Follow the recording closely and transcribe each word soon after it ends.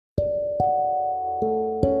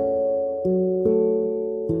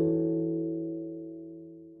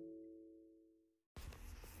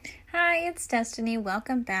it's Destiny.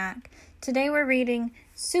 Welcome back. Today we're reading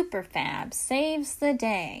Superfab Saves the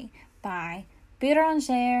Day by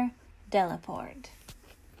Bérengère Delaporte.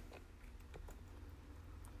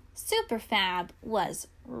 Superfab was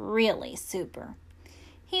really super.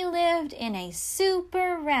 He lived in a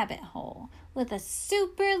super rabbit hole with a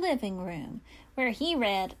super living room where he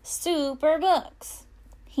read super books.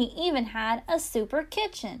 He even had a super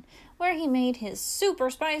kitchen where he made his super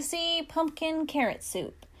spicy pumpkin carrot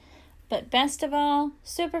soup. But best of all,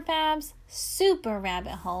 Superfab's super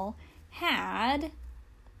rabbit hole had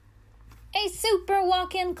a super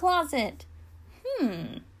walk-in closet.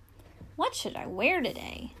 What should I wear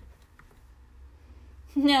today?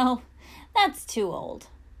 No, that's too old.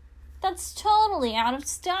 That's totally out of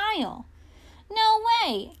style. No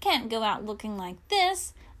way, can't go out looking like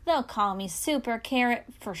this. They'll call me Super Carrot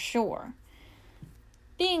for sure.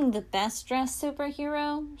 Being the best-dressed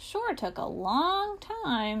superhero sure took a long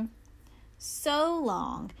time. So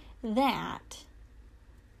long that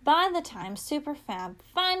by the time Superfab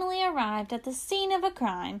finally arrived at the scene of a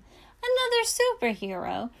crime, another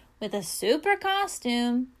superhero with a super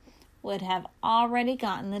costume would have already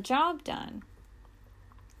gotten the job done.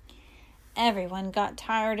 Everyone got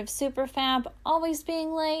tired of Superfab always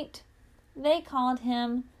being late. They called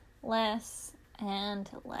him less and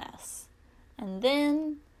less. And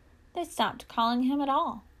then they stopped calling him at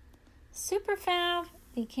all. Superfab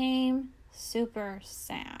became super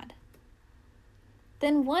sad.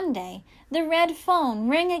 Then one day, the red phone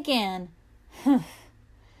rang again.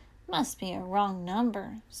 Must be a wrong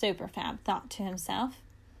number, Superfab thought to himself.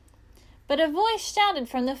 But a voice shouted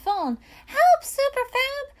from the phone, "Help,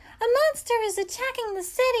 Superfab! A monster is attacking the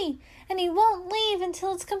city, and he won't leave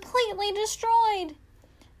until it's completely destroyed."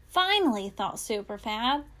 Finally, thought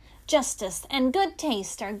Superfab, justice and good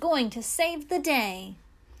taste are going to save the day.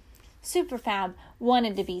 Superfab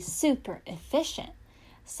wanted to be super efficient,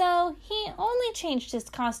 so he only changed his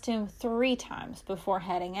costume 3 times before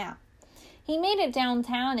heading out. He made it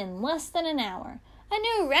downtown in less than an hour. A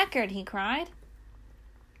new record, he cried.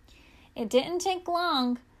 It didn't take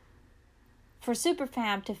long for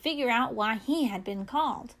Superfab to figure out why he had been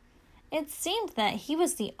called. It seemed that he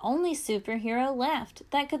was the only superhero left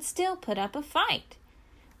that could still put up a fight.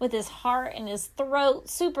 With his heart in his throat,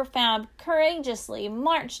 Superfab courageously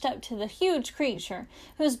marched up to the huge creature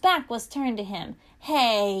whose back was turned to him.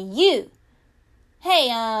 "Hey, you!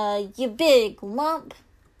 Hey, you big lump!"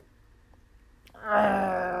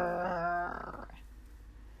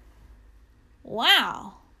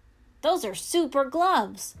 "Wow, those are super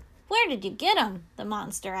gloves. Where did you get them?" the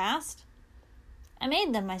monster asked. "I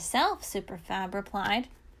made them myself," Superfab replied.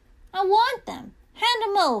 "I want them. Hand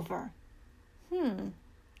them over."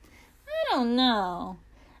 I don't know.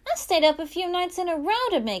 I stayed up a few nights in a row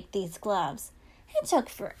to make these gloves. It took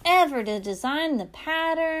forever to design the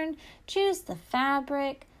pattern, choose the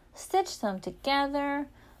fabric, stitch them together.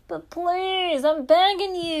 But please, I'm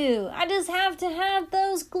begging you, I just have to have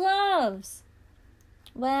those gloves.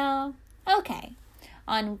 "Well, okay,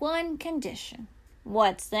 on one condition."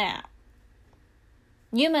 "What's that?"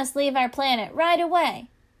 "You must leave our planet right away."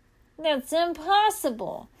 "That's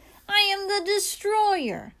impossible. I am the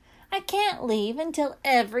destroyer. I can't leave until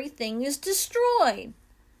everything is destroyed."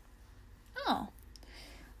 "Oh,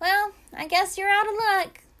 well, I guess you're out of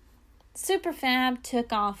luck." Superfab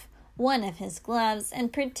took off one of his gloves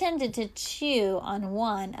and pretended to chew on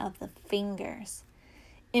one of the fingers.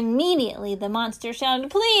 Immediately, the monster shouted,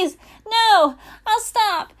 "Please, no, I'll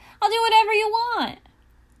stop. I'll do whatever you want."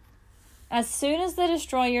 As soon as the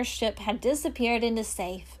destroyer ship had disappeared into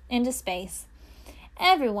space,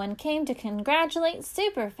 everyone came to congratulate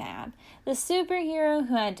Superfab, the superhero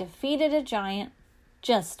who had defeated a giant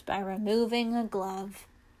just by removing a glove.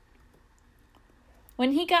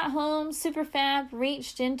 When he got home, Superfab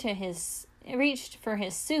reached for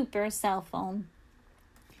his super cell phone.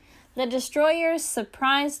 The destroyer's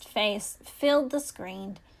surprised face filled the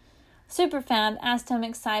screen. Superfab asked him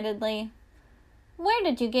excitedly, "Where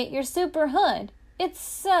did you get your super hood? It's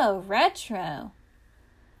so retro."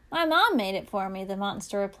 "My mom made it for me," the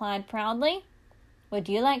monster replied proudly. "Would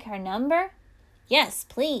you like her number?" "Yes,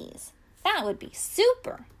 please. That would be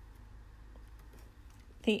super."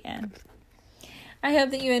 The end. I hope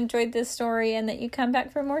that you enjoyed this story and that you come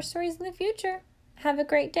back for more stories in the future. Have a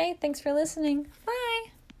great day. Thanks for listening.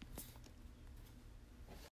 Bye.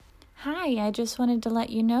 Hi, I just wanted to let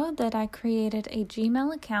you know that I created a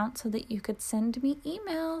Gmail account so that you could send me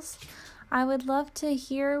emails. I would love to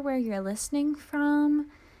hear where you're listening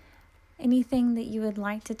from. Anything that you would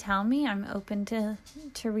like to tell me, I'm open to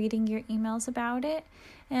reading your emails about it.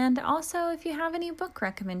 And also, if you have any book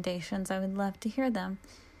recommendations, I would love to hear them.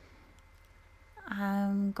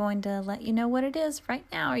 I'm going to let you know what it is right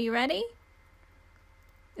now. Are you ready?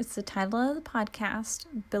 It's the title of the podcast,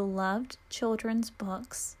 Beloved Children's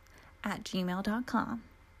Books at gmail.com.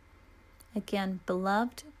 Again,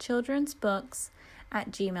 Beloved Children's Books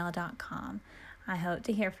at gmail.com. I hope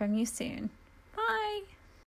to hear from you soon.